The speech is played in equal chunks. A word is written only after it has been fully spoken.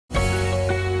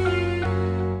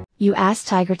You ask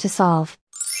Tiger to solve.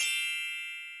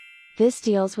 This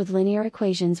deals with linear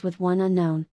equations with one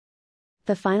unknown.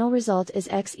 The final result is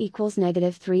x equals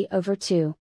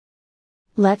 -3/2.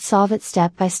 Let's solve it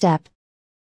step by step.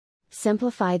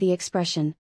 Simplify the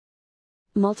expression.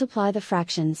 Multiply the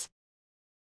fractions.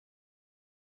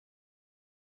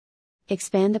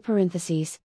 Expand the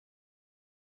parentheses.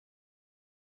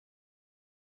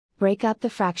 Break up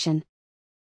the fraction.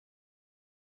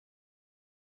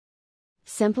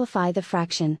 Simplify the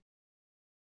fraction.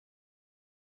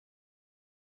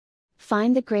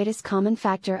 Find the greatest common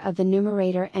factor of the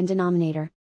numerator and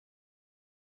denominator.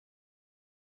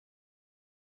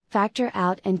 Factor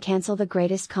out and cancel the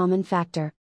greatest common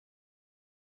factor.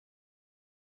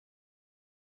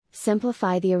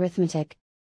 Simplify the arithmetic.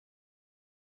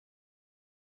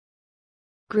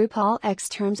 Group all x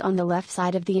terms on the left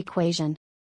side of the equation.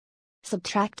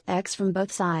 Subtract x from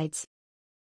both sides.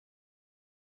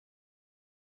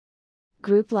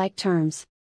 Group like terms.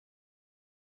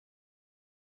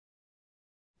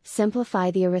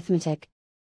 Simplify the arithmetic.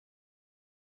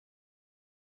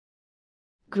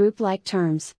 Group like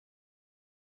terms.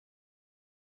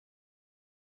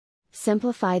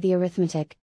 Simplify the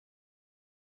arithmetic.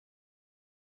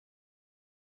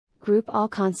 Group all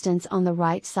constants on the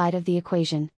right side of the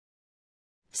equation.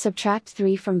 Subtract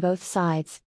 3 from both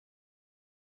sides.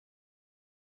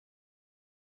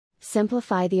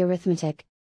 Simplify the arithmetic.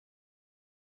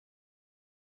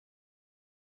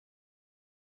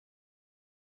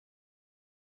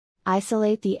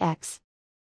 Isolate the x.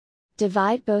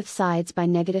 Divide both sides by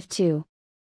 -2.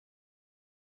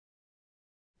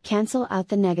 Cancel out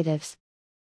the negatives.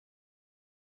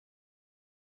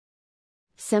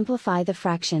 Simplify the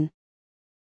fraction.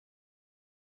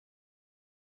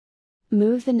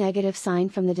 Move the negative sign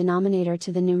from the denominator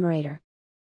to the numerator.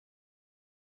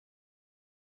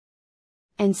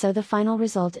 And so the final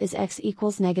result is x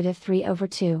equals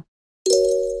 -3/2.